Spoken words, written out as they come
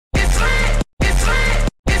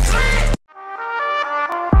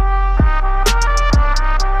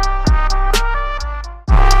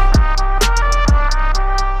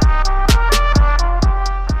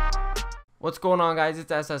going on, guys?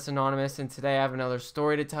 It's SS Anonymous, and today I have another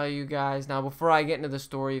story to tell you guys. Now, before I get into the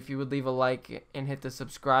story, if you would leave a like and hit the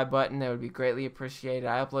subscribe button, that would be greatly appreciated.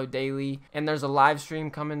 I upload daily, and there's a live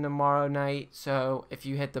stream coming tomorrow night, so if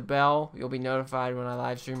you hit the bell, you'll be notified when I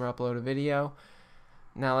live stream or upload a video.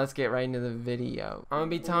 Now, let's get right into the video. I'm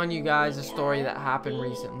going to be telling you guys a story that happened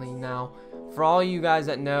recently. Now, for all you guys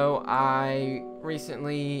that know, I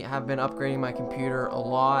recently have been upgrading my computer a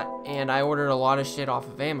lot, and I ordered a lot of shit off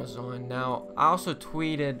of Amazon. Now, I also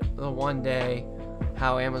tweeted the one day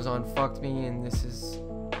how Amazon fucked me, and this is,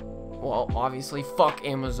 well, obviously, fuck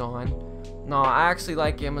Amazon. No, I actually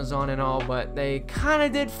like Amazon and all, but they kind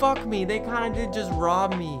of did fuck me. They kind of did just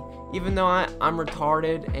rob me. Even though I'm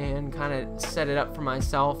retarded and kind of set it up for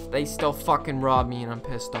myself, they still fucking robbed me, and I'm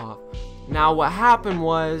pissed off. Now, what happened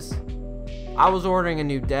was, I was ordering a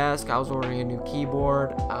new desk, I was ordering a new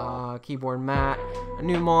keyboard, keyboard mat, a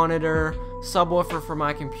new monitor, subwoofer for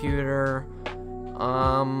my computer,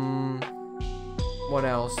 what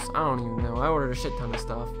else? I don't even know. I ordered a shit ton of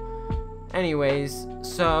stuff. Anyways,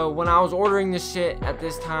 so when I was ordering this shit at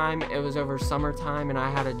this time, it was over summertime and I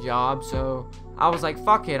had a job, so I was like,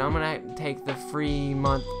 fuck it, I'm gonna take the free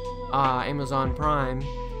month Amazon Prime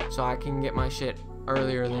so I can get my shit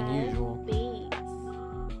earlier than usual.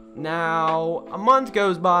 Now, a month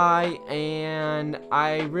goes by, and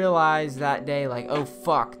I realized that day, like, oh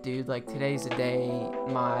fuck, dude, like, today's the day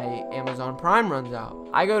my Amazon Prime runs out.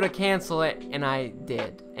 I go to cancel it, and I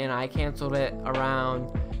did, and I canceled it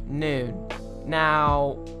around noon.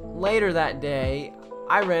 Now, later that day,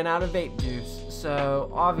 I ran out of vape juice,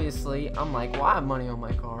 so obviously, I'm like, well, I have money on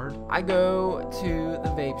my card. I go to the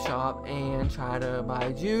vape shop and try to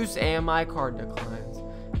buy juice, and my card declines.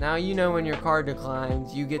 Now, you know when your card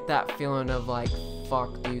declines, you get that feeling of like,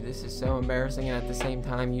 fuck, dude, this is so embarrassing, and at the same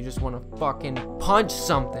time, you just want to fucking punch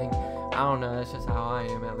something. I don't know, that's just how I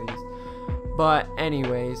am, at least. But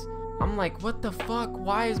anyways, I'm like, what the fuck?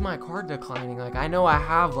 Why is my card declining? Like, I know I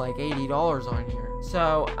have like $80 on here.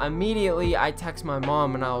 So immediately, I text my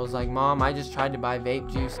mom, and I was like, Mom, I just tried to buy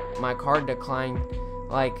vape juice. My card declined.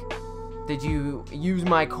 Like, did you use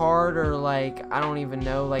my card, or like, I don't even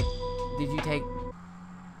know, like, did you take...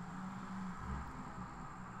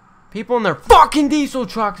 People in their fucking diesel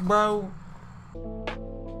trucks, bro.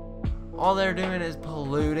 All they're doing is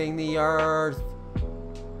polluting the earth.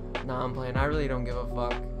 Nah, I'm playing. I really don't give a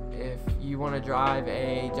fuck. If you want to drive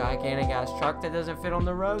a gigantic ass truck that doesn't fit on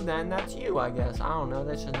the road, then that's you, I guess. I don't know.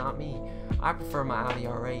 That's just not me. I prefer my Audi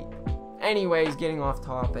R8. Anyways, getting off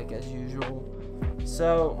topic as usual.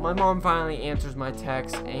 So, my mom finally answers my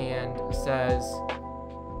text and says,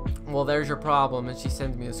 well, there's your problem. And she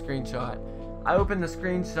sends me a screenshot. I opened the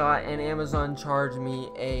screenshot, and Amazon charged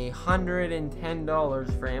me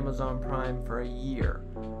 $110 for Amazon Prime for a year,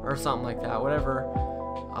 or something like that, whatever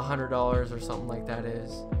 $100 or something like that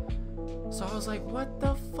is. So I was like, what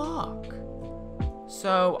the fuck?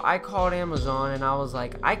 So I called Amazon, and I was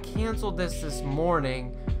like, I canceled this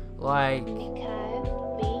morning, like,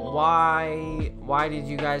 why did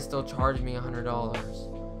you guys still charge me $100?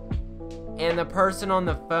 And the person on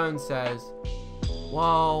the phone says,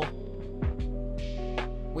 well,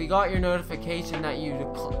 we got your notification that you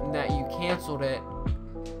canceled it.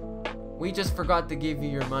 We just forgot to give you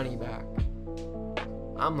your money back.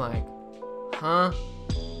 I'm like, huh?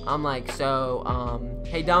 I'm like, so,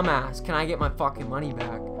 hey dumbass, can I get my fucking money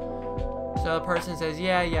back? So the person says,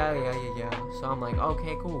 yeah. So I'm like,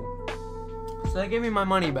 okay, cool. So they give me my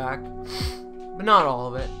money back, but not all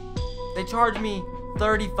of it. They charged me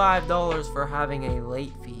 $35 for having a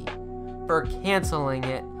late fee, for canceling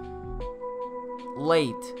it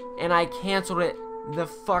late, and I canceled it the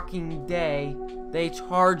fucking day they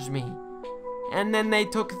charged me, and then they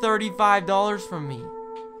took $35 from me.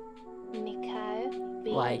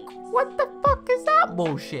 Like, what the fuck is that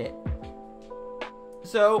bullshit?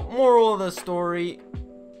 So, moral of the story,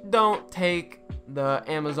 don't take the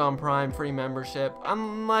Amazon Prime free membership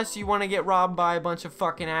unless you want to get robbed by a bunch of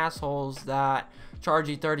fucking assholes that charge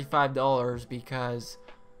you $35 because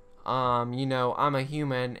you know, I'm a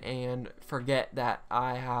human and forget that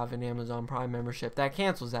I have an Amazon Prime membership that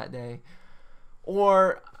cancels that day.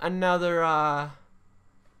 Or another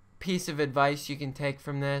piece of advice you can take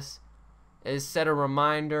from this is set a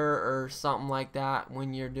reminder or something like that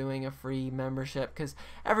when you're doing a free membership, because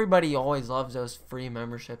everybody always loves those free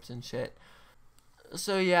memberships and shit.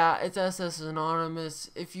 So yeah, it's SS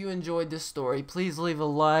Anonymous. If you enjoyed this story, please leave a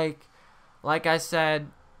like. Like I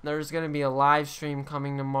said, there's going to be a live stream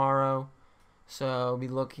coming tomorrow, so be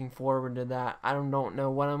looking forward to that. I don't know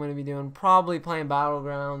what I'm going to be doing. Probably playing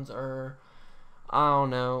Battlegrounds, or I don't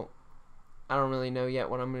know. I don't really know yet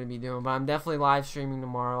what I'm going to be doing, but I'm definitely live streaming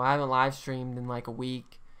tomorrow. I haven't live streamed in like a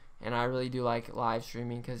week, and I really do like live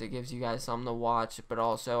streaming because it gives you guys something to watch, but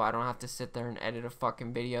also I don't have to sit there and edit a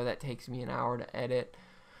fucking video that takes me an hour to edit.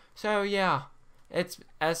 So yeah, it's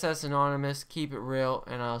SS Anonymous. Keep it real,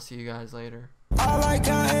 and I'll see you guys later. I like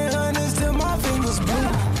counting hundreds till my fingers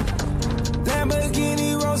blue.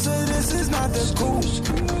 Lamborghini Rosa, this is not the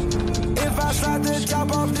coupe. If I slide the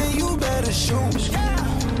top off, then you better shoot.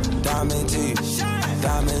 Diamond teeth,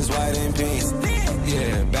 diamonds white and pink.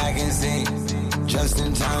 Yeah, back in sync, just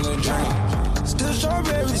in time to drink. Still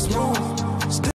strawberry smooth.